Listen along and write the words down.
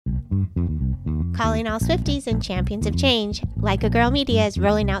Calling all Swifties and champions of change, Like a Girl Media is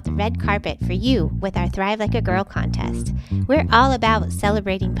rolling out the red carpet for you with our Thrive Like a Girl contest. We're all about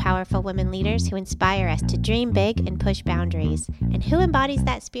celebrating powerful women leaders who inspire us to dream big and push boundaries. And who embodies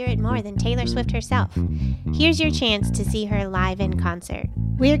that spirit more than Taylor Swift herself? Here's your chance to see her live in concert.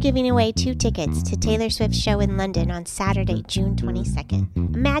 We're giving away 2 tickets to Taylor Swift's show in London on Saturday, June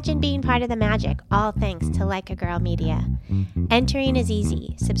 22nd. Imagine being part of the magic, all thanks to Like a Girl Media. Entering is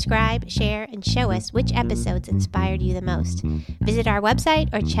easy. Subscribe, share, and show us which episodes inspired you the most. Visit our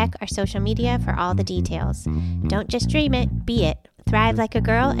website or check our social media for all the details. Don't just dream it, be it. Thrive like a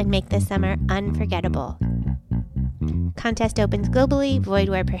girl and make this summer unforgettable. Contest opens globally, void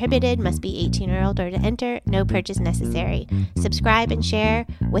where prohibited, must be 18 or older to enter, no purchase necessary. Subscribe and share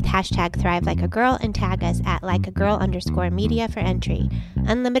with hashtag Thrive Like a Girl and tag us at likeagirl_media for entry.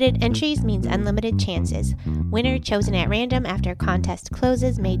 Unlimited entries means unlimited chances. Winner chosen at random after contest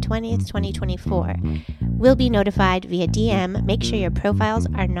closes May 20th, 2024. Will be notified via DM. Make sure your profiles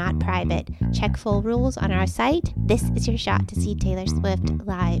are not private. Check full rules on our site. This is your shot to see Taylor Swift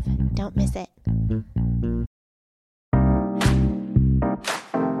live. Don't miss it.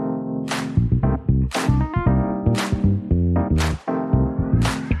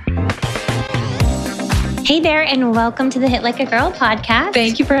 Hey there, and welcome to the Hit Like a Girl podcast.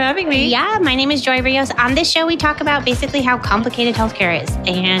 Thank you for having me. Yeah, my name is Joy Rios. On this show, we talk about basically how complicated healthcare is.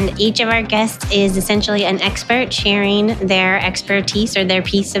 And each of our guests is essentially an expert sharing their expertise or their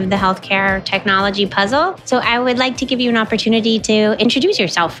piece of the healthcare technology puzzle. So I would like to give you an opportunity to introduce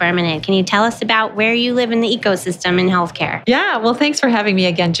yourself for a minute. Can you tell us about where you live in the ecosystem in healthcare? Yeah, well, thanks for having me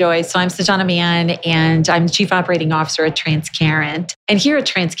again, Joy. So I'm Sajana Mann, and I'm the Chief Operating Officer at Transcarent. And here at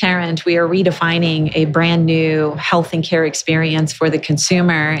Transcarent, we are redefining a brand new health and care experience for the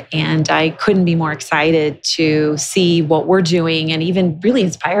consumer. And I couldn't be more excited to see what we're doing and even really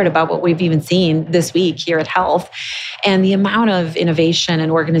inspired about what we've even seen this week here at Health. And the amount of innovation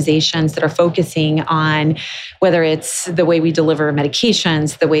and organizations that are focusing on whether it's the way we deliver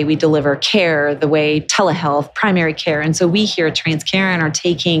medications, the way we deliver care, the way telehealth, primary care. And so we here at Transcarent are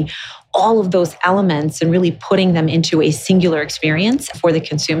taking all of those elements and really putting them into a singular experience for the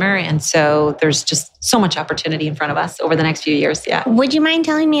consumer. And so there's just so much opportunity in front of us over the next few years. Yeah. Would you mind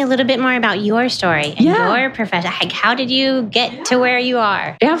telling me a little bit more about your story and your profession? Like, how did you get to where you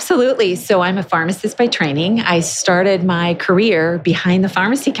are? Absolutely. So I'm a pharmacist by training. I started my career behind the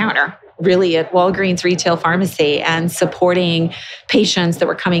pharmacy counter, really at Walgreens Retail Pharmacy, and supporting patients that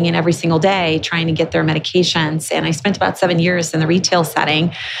were coming in every single day trying to get their medications. And I spent about 7 years in the retail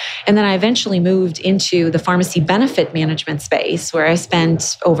setting. And then I eventually moved into the pharmacy benefit management space, where I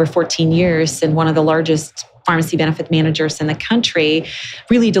spent over 14 years in one of the largest pharmacy benefit managers in the country,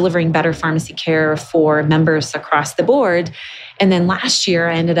 really delivering better pharmacy care for members across the board. And then last year,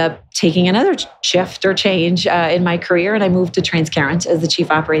 I ended up taking another shift or change in my career, and I moved to Transcarent as the Chief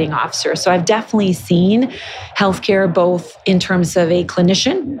Operating Officer. So I've definitely seen healthcare both in terms of a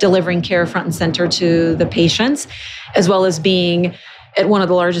clinician delivering care front and center to the patients, as well as being at one of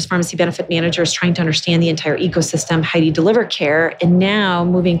the largest pharmacy benefit managers, trying to understand the entire ecosystem, how do you deliver care, and now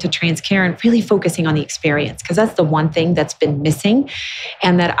moving to Transcarent, really focusing on the experience, because that's the one thing that's been missing,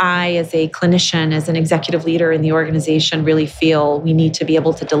 and that I, as a clinician, as an executive leader in the organization, really feel we need to be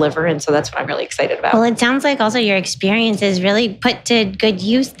able to deliver, and so that's what I'm really excited about. Well, it sounds like also your experience is really put to good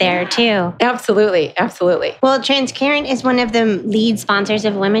use there, too. Absolutely, absolutely. Well, Transcarent is one of the lead sponsors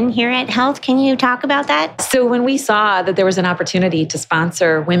of Women here at Health. Can you talk about that? So when we saw that there was an opportunity to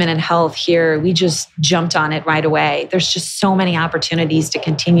sponsor Women in Health here, we just jumped on it right away. There's just so many opportunities to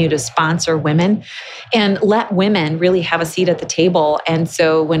continue to sponsor women and let women really have a seat at the table. And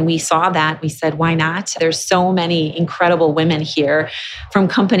so when we saw that, we said, why not? There's so many incredible women here from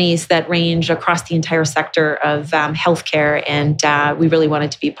companies that range across the entire sector of healthcare, and we really wanted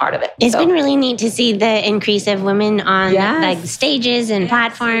to be part of it. It's been really neat to see the increase of women on like stages and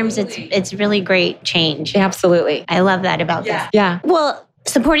platforms. It's really great change. Absolutely. I love that about this. Yeah. Well,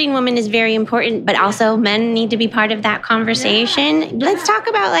 supporting women is very important, but also men need to be part of that conversation. Yeah. Let's talk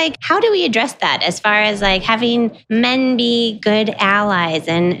about how do we address that as far as having men be good allies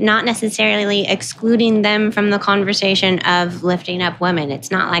and not necessarily excluding them from the conversation of lifting up women.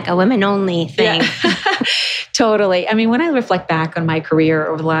 It's not like a women only thing. Yeah. Totally. I mean, when I reflect back on my career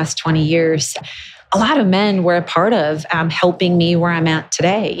over the last 20 years, a lot of men were a part of helping me where I'm at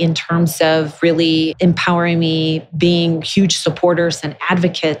today in terms of really empowering me, being huge supporters and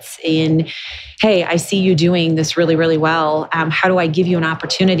advocates in, hey, I see you doing this really, really well. How do I give you an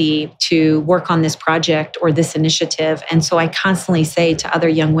opportunity to work on this project or this initiative? And so I constantly say to other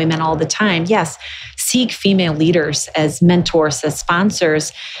young women all the time, yes, seek female leaders as mentors, as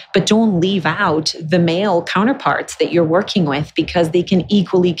sponsors, but don't leave out the male counterparts that you're working with because they can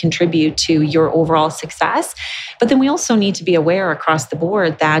equally contribute to your overall success. But then we also need to be aware across the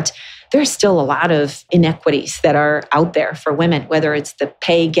board that there's still a lot of inequities that are out there for women, whether it's the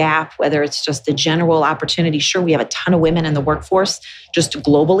pay gap, whether it's just the general opportunity. Sure, we have a ton of women in the workforce, just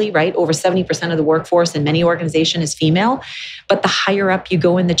globally, right? Over 70% of the workforce in many organizations is female. But the higher up you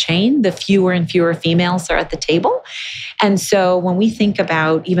go in the chain, the fewer and fewer females are at the table. And so when we think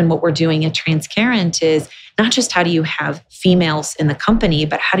about even what we're doing at Transcarent is not just how do you have females in the company,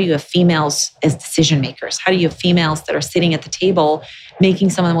 but how do you have females as decision makers? How do you have females that are sitting at the table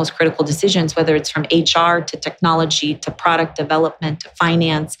making some of the most critical decisions, whether it's from HR to technology to product development to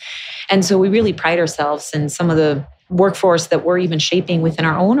finance? And so we really pride ourselves in some of the workforce that we're even shaping within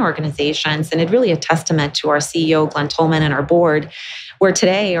our own organizations. And it's really a testament to our CEO, Glenn Tolman, and our board, where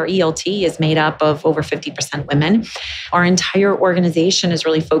today our ELT is made up of over 50% women. Our entire organization is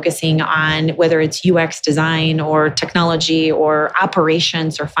really focusing on whether it's UX design or technology or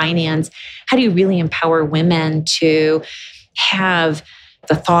operations or finance. How do you really empower women to have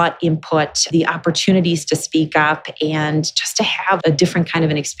the thought input, the opportunities to speak up, and just to have a different kind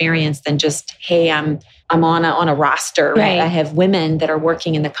of an experience than just, hey, I'm on a roster, right? I have women that are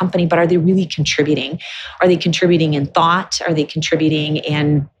working in the company, but are they really contributing? Are they contributing in thought? Are they contributing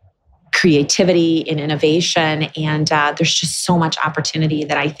in creativity, in innovation? And there's just so much opportunity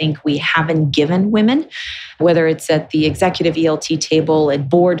that I think we haven't given women, whether it's at the executive ELT table, at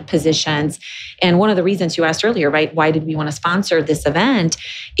board positions. And one of the reasons you asked earlier, right, why did we want to sponsor this event,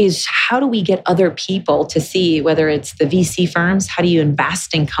 is how do we get other people to see, whether it's the VC firms, how do you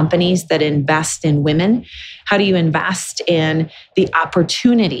invest in companies that invest in women? How do you invest in the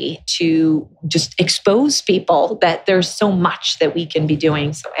opportunity to just expose people that there's so much that we can be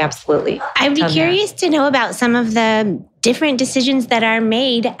doing? So absolutely. I'd be curious to know about some of the different decisions that are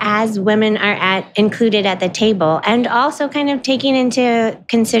made as women are included at the table, and also kind of taking into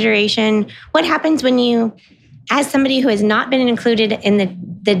consideration what happens when you, as somebody who has not been included in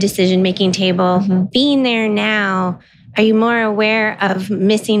the decision-making table, being there now, are you more aware of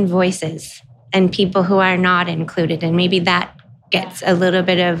missing voices and people who are not included? And maybe that gets a little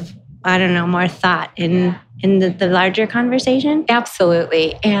bit of, I don't know, more thought in the larger conversation?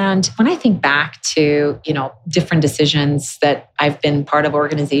 Absolutely. And when I think back to, different decisions that I've been part of,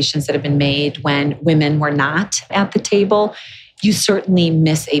 organizations that have been made when women were not at the table, you certainly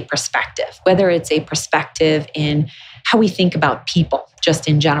miss a perspective, whether it's a perspective in how we think about people just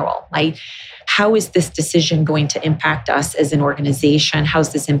in general. Like, how is this decision going to impact us as an organization? How is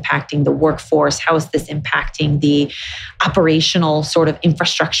this impacting the workforce? How is this impacting the operational sort of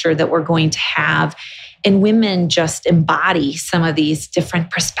infrastructure that we're going to have? And women just embody some of these different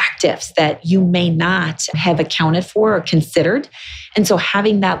perspectives that you may not have accounted for or considered. And so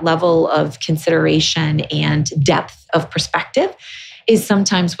having that level of consideration and depth of perspective is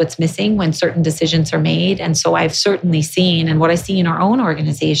sometimes what's missing when certain decisions are made. And so I've certainly seen, and what I see in our own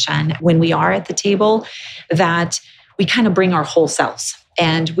organization, when we are at the table, that we kind of bring our whole selves.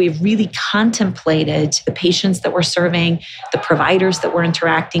 And we've really contemplated the patients that we're serving, the providers that we're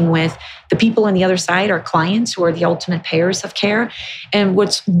interacting with, the people on the other side, our clients who are the ultimate payers of care. And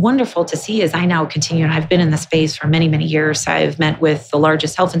what's wonderful to see is I now continue, and I've been in the space for many, many years. I've met with the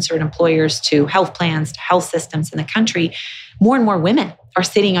largest health insurance employers to health plans, to health systems in the country. More and more women are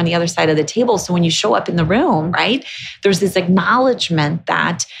sitting on the other side of the table. So when you show up in the room, right, there's this acknowledgement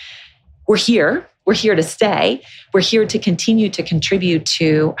that we're here to stay. We're here to continue to contribute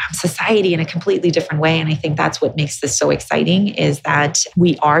to society in a completely different way. And I think that's what makes this so exciting, is that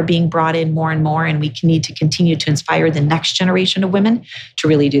we are being brought in more and more, and we need to continue to inspire the next generation of women to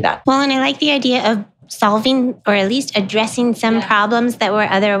really do that. Well, and I like the idea of solving or at least addressing some problems that were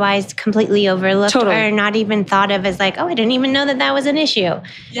otherwise completely overlooked or not even thought of as like, oh, I didn't even know that was an issue.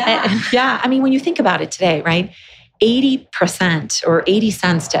 Yeah. I mean, when you think about it today, right, 80% or 80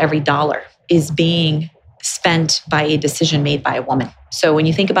 cents to every dollar is being spent by a decision made by a woman. So when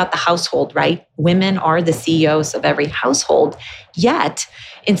you think about the household, right, women are the CEOs of every household, yet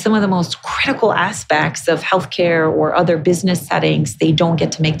in some of the most critical aspects of healthcare or other business settings, they don't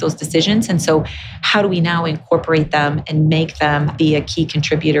get to make those decisions. And so how do we now incorporate them and make them be a key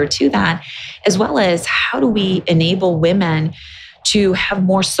contributor to that? As well as how do we enable women to have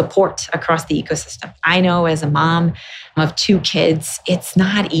more support across the ecosystem? I know as a mom of 2 kids, it's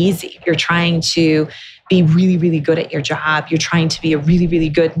not easy. You're trying to be really, really good at your job. You're trying to be a really, really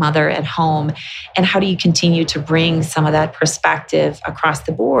good mother at home. And how do you continue to bring some of that perspective across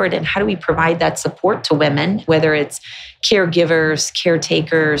the board? And how do we provide that support to women, whether it's caregivers,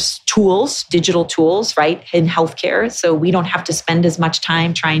 caretakers, tools, digital tools, right, in healthcare. So we don't have to spend as much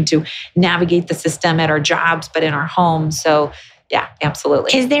time trying to navigate the system at our jobs, but in our homes. So yeah,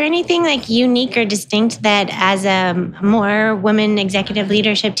 absolutely. Is there anything like unique or distinct that as a more women executive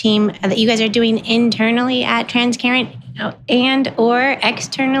leadership team that you guys are doing internally at Transcarent and or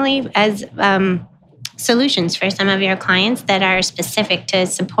externally as solutions for some of your clients that are specific to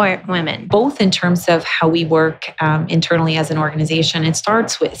support women? Both in terms of how we work internally as an organization. It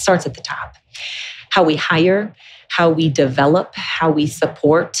starts at the top. How we hire, how we develop, how we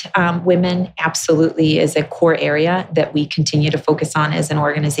support women absolutely is a core area that we continue to focus on as an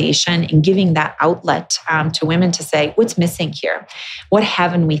organization, and giving that outlet to women to say, what's missing here? What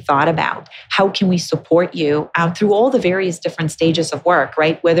haven't we thought about? How can we support you through all the various different stages of work,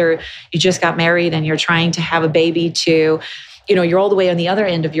 right? Whether you just got married and you're trying to have a baby to, you're all the way on the other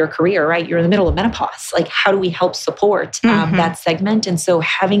end of your career, right? You're in the middle of menopause. Like, how do we help support that segment? And so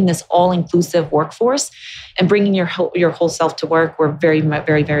having this all-inclusive workforce and bringing your whole self to work, we're very,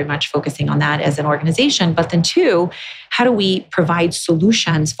 very, very much focusing on that as an organization. But then two, how do we provide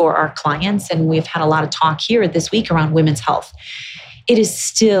solutions for our clients? And we've had a lot of talk here this week around women's health. It is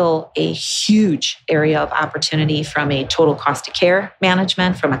still a huge area of opportunity from a total cost of care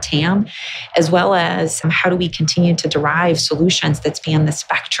management, from a TAM, as well as how do we continue to derive solutions that span the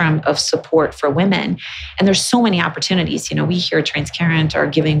spectrum of support for women. And there's so many opportunities. We here at Transcarent are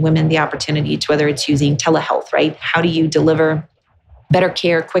giving women the opportunity to, whether it's using telehealth, right? How do you deliver better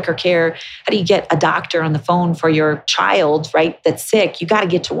care, quicker care? How do you get a doctor on the phone for your child, right, that's sick? You got to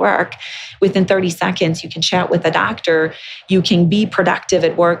get to work. Within 30 seconds, you can chat with a doctor. You can be productive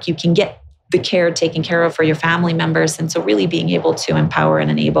at work. You can get the care taken care of for your family members. And so really being able to empower and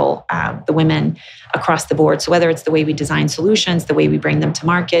enable the women across the board. So whether it's the way we design solutions, the way we bring them to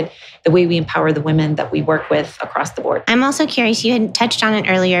market, the way we empower the women that we work with across the board. I'm also curious, you had touched on it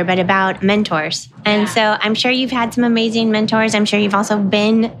earlier, but about mentors. And so I'm sure you've had some amazing mentors. I'm sure you've also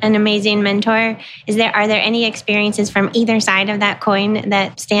been an amazing mentor. Are there any experiences from either side of that coin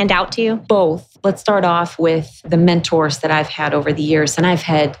that stand out to you? Both. Let's start off with the mentors that I've had over the years. And I've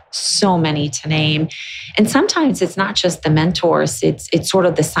had so many to name. And sometimes it's not just the mentors, it's sort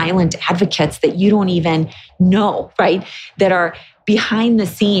of the silent advocates that you don't even know, right? That are behind the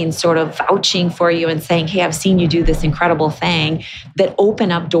scenes sort of vouching for you and saying, hey, I've seen you do this incredible thing, that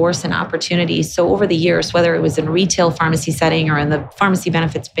open up doors and opportunities. So over the years, whether it was in a retail pharmacy setting or in the pharmacy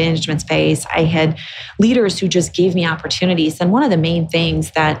benefits management space, I had leaders who just gave me opportunities. And one of the main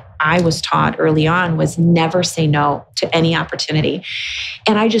things that I was taught early on was never say no to any opportunity.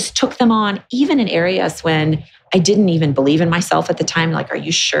 And I just took them on, even in areas when I didn't even believe in myself at the time. Like, are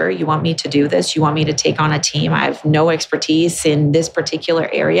you sure you want me to do this? You want me to take on a team? I have no expertise in this particular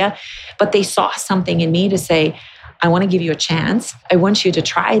area. But they saw something in me to say, I want to give you a chance. I want you to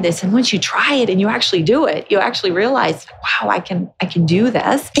try this. And once you try it and you actually do it, you actually realize, wow, I can do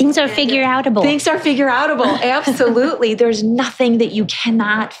this. Things are figure-outable. Things are figure-outable. Absolutely. There's nothing that you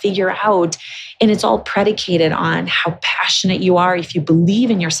cannot figure out. And it's all predicated on how passionate you are. If you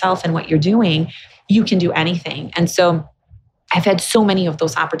believe in yourself and what you're doing, you can do anything. And so I've had so many of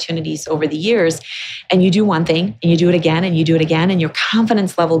those opportunities over the years. And you do one thing and you do it again and you do it again, and your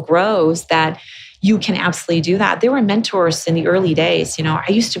confidence level grows that you can absolutely do that. There were mentors in the early days. I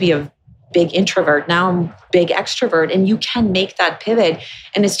used to be a big introvert. Now I'm a big extrovert, and you can make that pivot.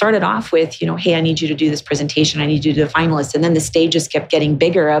 And it started off with, hey, I need you to do this presentation. I need you to do the finalist. And then the stages kept getting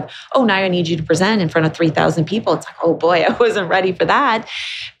bigger of, oh, now I need you to present in front of 3,000 people. It's like, oh boy, I wasn't ready for that.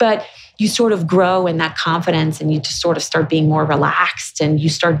 But you sort of grow in that confidence, and you just sort of start being more relaxed, and you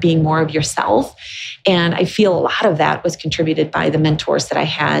start being more of yourself. And I feel a lot of that was contributed by the mentors that I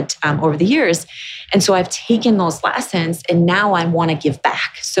had over the years. And so I've taken those lessons, and now I want to give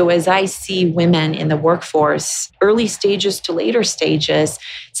back. So as I see women in the workforce, early stages to later stages,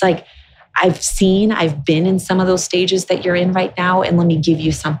 it's like, I've been in some of those stages that you're in right now, and let me give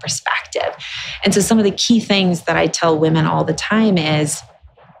you some perspective. And so some of the key things that I tell women all the time is,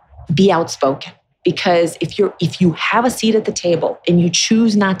 be outspoken. Because if you have a seat at the table and you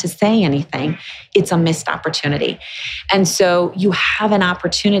choose not to say anything, it's a missed opportunity. And so you have an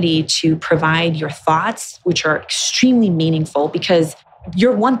opportunity to provide your thoughts, which are extremely meaningful, because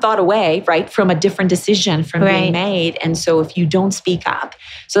you're one thought away, right, from a different decision from being made. And so if you don't speak up,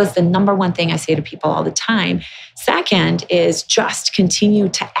 so that's the number one thing I say to people all the time. Second is just continue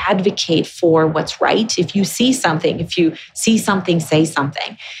to advocate for what's right. If you see something, say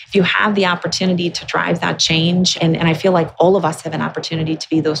something. If you have the opportunity to drive that change, and I feel like all of us have an opportunity to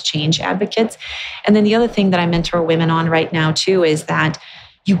be those change advocates. And then the other thing that I mentor women on right now too is that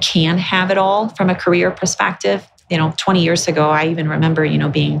you can have it all from a career perspective. 20 years ago, I even remember,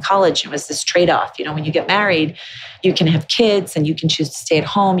 being in college, it was this trade-off. When you get married, you can have kids and you can choose to stay at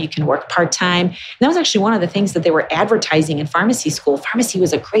home. You can work part-time. And that was actually one of the things that they were advertising in pharmacy school. Pharmacy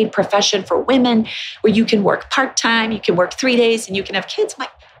was a great profession for women where you can work part-time, you can work 3 days and you can have kids. I'm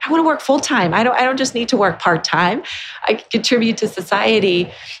like, I want to work full-time. I don't just need to work part-time. I can contribute to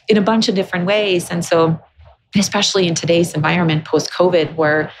society in a bunch of different ways. And so, especially in today's environment, post-COVID,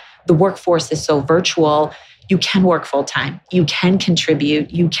 where the workforce is so virtual, you can work full-time, you can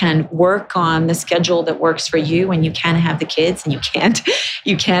contribute, you can work on the schedule that works for you, and you can have the kids, and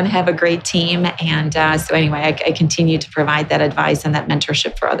you can have a great team. And so anyway, I continue to provide that advice and that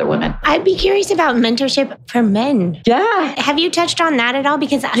mentorship for other women. I'd be curious about mentorship for men. Yeah. Have you touched on that at all?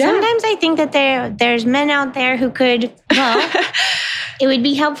 Because sometimes I think that there's men out there who could, it would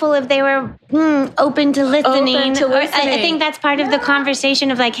be helpful if they were open to listening. I think that's part of the conversation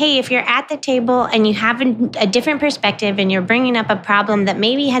of like, hey, if you're at the table and you have a different perspective and you're bringing up a problem that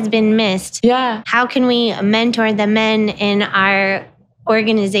maybe has been missed, how can we mentor the men in our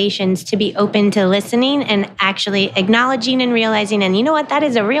organizations to be open to listening and actually acknowledging and realizing, and you know what, that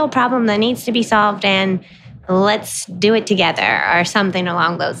is a real problem that needs to be solved, and let's do it together, or something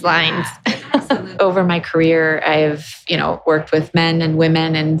along those lines. Over my career, I've, worked with men and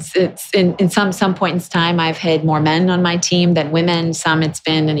women, and it's in some point in time, I've had more men on my team than women. Some it's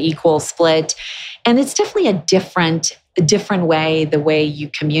been an equal split. And it's definitely a different way, the way you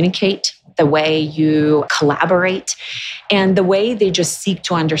communicate, the way you collaborate, and the way they just seek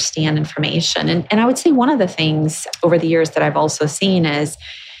to understand information. And I would say one of the things over the years that I've also seen is,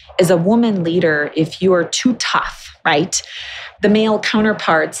 as a woman leader, if you are too tough, right? The male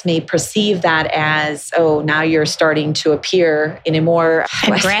counterparts may perceive that as, oh, now you're starting to appear in a more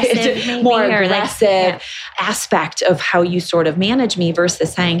aggressive aspect of how you sort of manage me,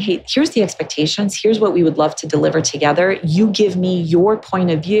 versus saying, hey, here's the expectations. Here's what we would love to deliver together. You give me your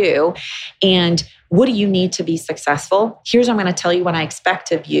point of view, and what do you need to be successful? Here's what I'm going to tell you what I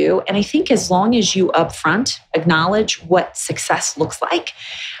expect of you. And I think as long as you upfront acknowledge what success looks like,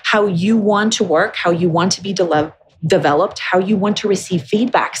 how you want to work, how you want to be developed, how you want to receive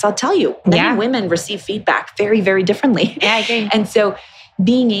feedback. So I'll tell you, men and women receive feedback very, very differently. Yeah, I agree. And so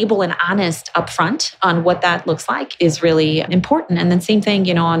being able and honest upfront on what that looks like is really important. And then same thing,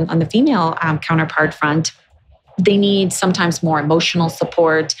 on the female counterpart front, they need sometimes more emotional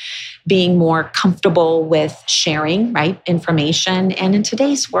support, being more comfortable with sharing, right, information. And in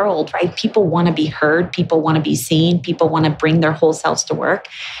today's world, right, people want to be heard, people want to be seen, people want to bring their whole selves to work.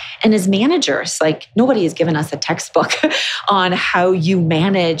 And as managers, like, nobody has given us a textbook on how you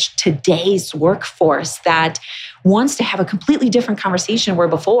manage today's workforce that wants to have a completely different conversation, where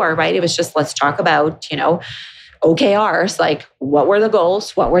before, right, it was just, let's talk about, OKRs, like, what were the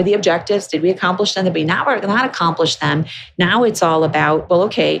goals? What were the objectives? Did we accomplish them? Did we not accomplish them? Now it's all about, well,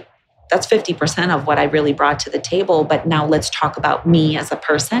 okay, that's 50% of what I really brought to the table, but now let's talk about me as a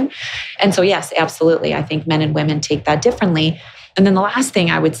person. And so, yes, absolutely. I think men and women take that differently. And then the last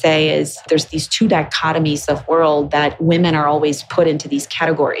thing I would say is there's these two dichotomies of world that women are always put into these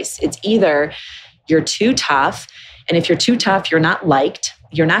categories. It's either you're too tough, and if you're too tough, you're not liked,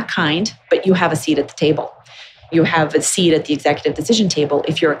 you're not kind, but you have a seat at the table. You have a seat at the executive decision table.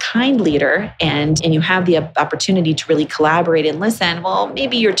 If you're a kind leader and you have the opportunity to really collaborate and listen, well,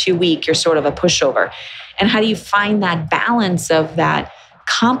 maybe you're too weak, you're sort of a pushover. And how do you find that balance of that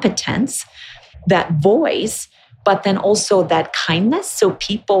competence, that voice, but then also that kindness, so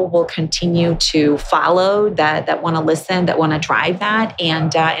people will continue to follow, that want to listen, that want to drive that.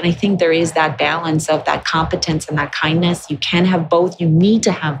 And I think there is that balance of that competence and that kindness. You can have both. You need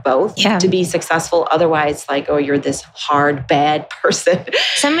to have both to be successful. Otherwise, like, oh, you're this hard, bad person.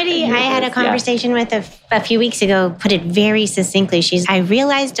 Somebody I had a conversation with a few weeks ago put it very succinctly. I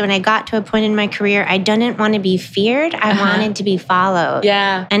realized when I got to a point in my career, I didn't want to be feared. I wanted to be followed.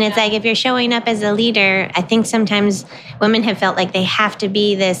 Yeah. And it's like, if you're showing up as a leader, I think sometimes women have felt like they have to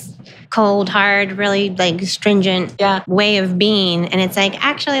be this cold, hard, really like stringent way of being. And it's like,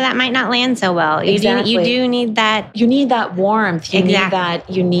 actually, that might not land so well. You do need that. You need that warmth. You need that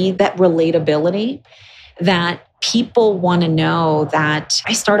relatability, that people want to know that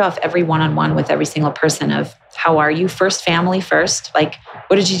I start off every one-on-one with every single person of, How are you? First, family first. Like,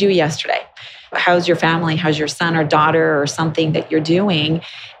 what did you do yesterday? How's your family? How's your son or daughter or something that you're doing?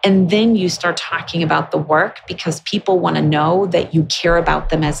 And then you start talking about the work, because people want to know that you care about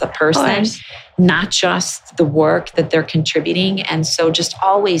them as a person, not just the work that they're contributing. And so just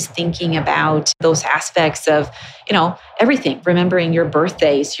always thinking about those aspects of, everything, remembering your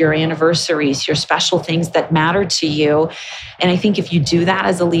birthdays, your anniversaries, your special things that matter to you. And I think if you do that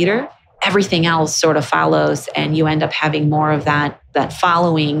as a leader, everything else sort of follows, and you end up having more of that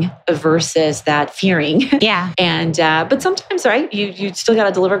following versus that fearing. Yeah. And but sometimes, right, you still got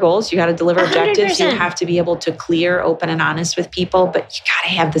to deliver goals. You got to deliver objectives. 100%. You have to be able to clear, open, and honest with people. But you got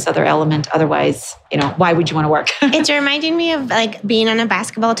to have this other element. Otherwise, why would you want to work? It's reminding me of like being on a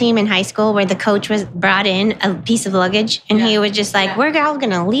basketball team in high school where the coach was brought in a piece of luggage, and he was just like, "We're all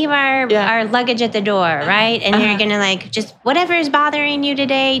gonna leave our luggage at the door, right? And you're gonna like just whatever is bothering you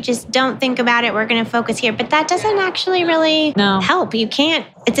today, just don't think about it. We're gonna focus here." But that doesn't actually really help. You can't,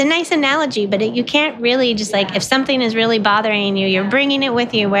 it's a nice analogy, but you can't really just like, if something is really bothering you, you're bringing it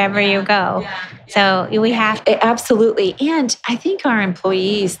with you wherever you go. So we have to. Absolutely. And I think our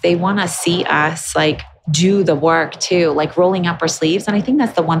employees, they want to see us like do the work too, like rolling up our sleeves. And I think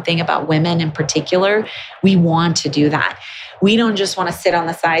that's the one thing about women in particular. We want to do that. We don't just want to sit on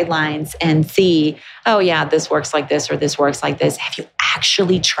the sidelines and see, oh yeah, this works like this or this works like this. Have you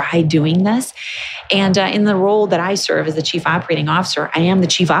actually tried doing this? And in the role that I serve as the chief operating officer, I am the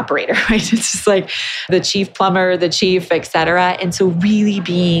chief operator, right? It's just like the chief plumber, the chief, et cetera. And so really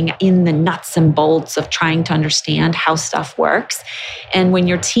being in the nuts and bolts of trying to understand how stuff works. And when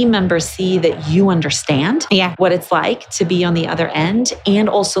your team members see that you understand what it's like to be on the other end and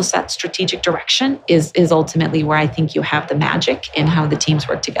also set strategic direction is ultimately where I think you have the magic in how the teams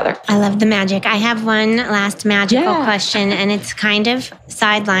work together. I love the magic. I have one last magical question, and it's kind of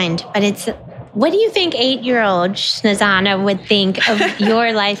sidelined, but it's, what do you think 8-year-old Snezana would think of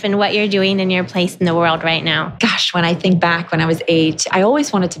your life and what you're doing and your place in the world right now? Gosh, when I think back when I was 8, I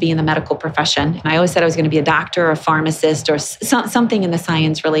always wanted to be in the medical profession. I always said I was going to be a doctor or a pharmacist or something in the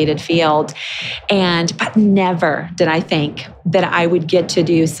science-related field. But never did I think that I would get to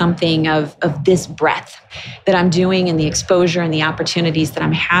do something of this breadth that I'm doing and the exposure and the opportunities that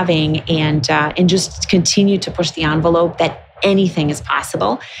I'm having and just continue to push the envelope that anything is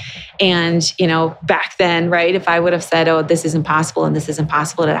possible. And, back then, right, if I would have said, oh, this isn't possible and this isn't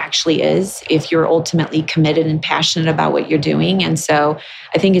possible, it actually is if you're ultimately committed and passionate about what you're doing. And so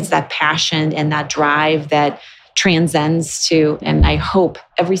I think it's that passion and that drive that transcends to, and I hope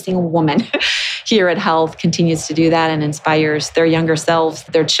every single woman here at Health continues to do that and inspires their younger selves,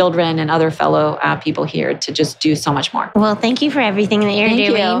 their children, and other fellow people here to just do so much more. Well, thank you for everything that you're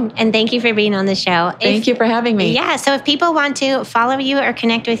doing. And thank you for being on the show. Thank you for having me. Yeah. So if people want to follow you or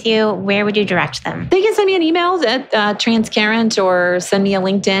connect with you, where would you direct them? They can send me an email at Transparent or send me a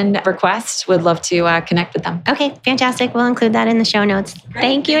LinkedIn request. Would love to connect with them. Okay. Fantastic. We'll include that in the show notes. Great.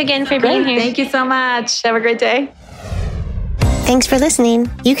 Thank you again for being here. Thank you so much. Have a great day. Thanks for listening.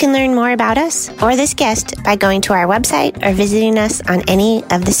 You can learn more about us or this guest by going to our website or visiting us on any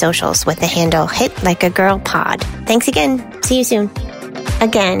of the socials with the handle Hit Like a Girl Pod. Thanks again. See you soon.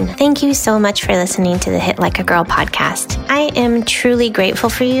 Again, thank you so much for listening to the Hit Like a Girl podcast. I am truly grateful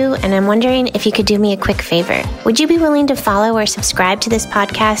for you, and I'm wondering if you could do me a quick favor. Would you be willing to follow or subscribe to this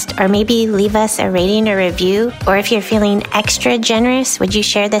podcast, or maybe leave us a rating or review? Or if you're feeling extra generous, would you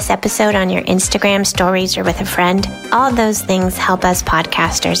share this episode on your Instagram stories or with a friend? All of those things help us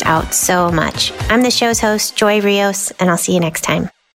podcasters out so much. I'm the show's host, Joy Rios, and I'll see you next time.